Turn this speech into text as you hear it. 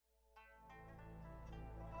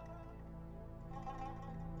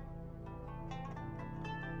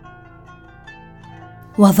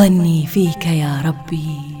وظني فيك يا ربي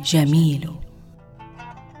جميل.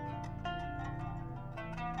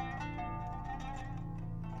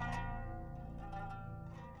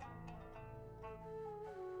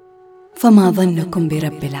 فما ظنكم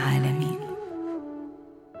برب العالمين؟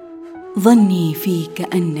 ظني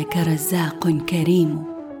فيك أنك رزاق كريم،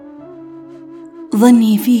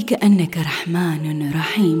 ظني فيك أنك رحمن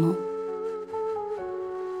رحيم،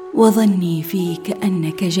 وظني فيك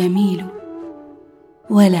أنك جميل،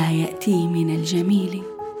 ولا يأتي من الجميل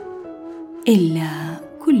إلا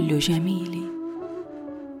كل جميل.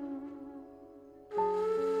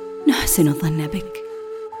 نحسن الظن بك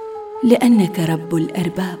لأنك رب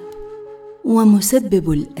الأرباب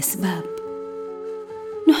ومسبب الأسباب،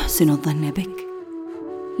 نحسن الظن بك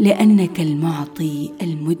لأنك المعطي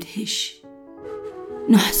المدهش،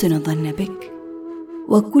 نحسن الظن بك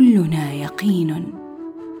وكلنا يقين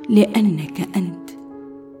لأنك أنت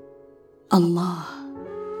الله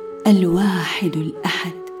الواحد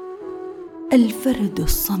الأحد الفرد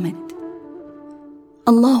الصمد،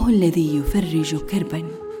 الله الذي يفرج كربا،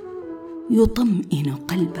 يطمئن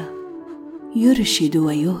قلبا، يرشد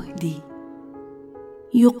ويهدي،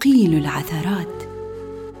 يقيل العثرات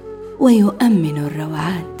ويؤمن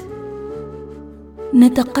الروعات.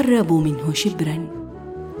 نتقرب منه شبرا،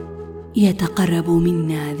 يتقرب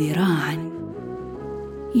منا ذراعا،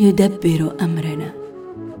 يدبر أمرنا،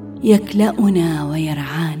 يكلأنا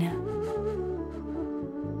ويرعانا.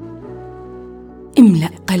 املأ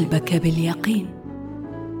قلبك باليقين،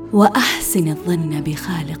 وأحسن الظن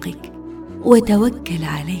بخالقك، وتوكل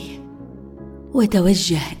عليه،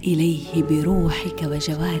 وتوجه إليه بروحك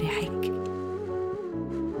وجوارحك،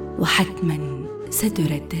 وحتما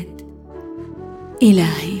ستردد: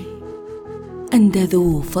 إلهي أنت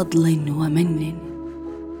ذو فضل ومن،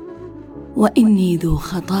 وإني ذو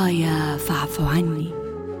خطايا فاعف عني،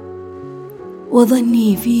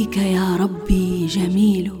 وظني فيك يا ربي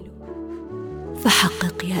جميل،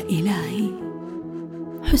 فحقق يا إلهي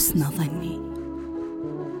حسن ظني.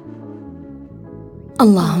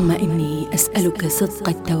 اللهم إني أسألك صدق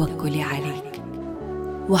التوكل عليك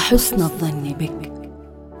وحسن الظن بك.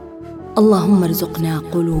 اللهم ارزقنا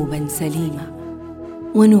قلوبا سليمة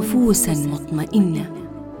ونفوسا مطمئنة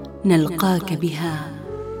نلقاك بها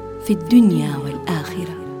في الدنيا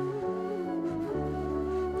والآخرة.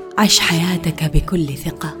 عش حياتك بكل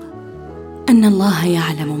ثقة أن الله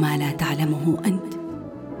يعلم ما لا تعلمه أنت،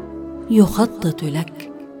 يخطط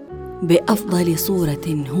لك بأفضل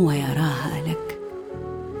صورة هو يراها لك.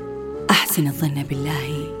 أحسن الظن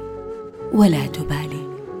بالله ولا تبالي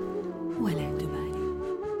ولا تبالي.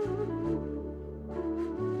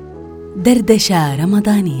 دردشة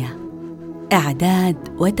رمضانية، إعداد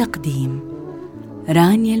وتقديم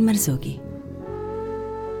رانيا المرزوقي.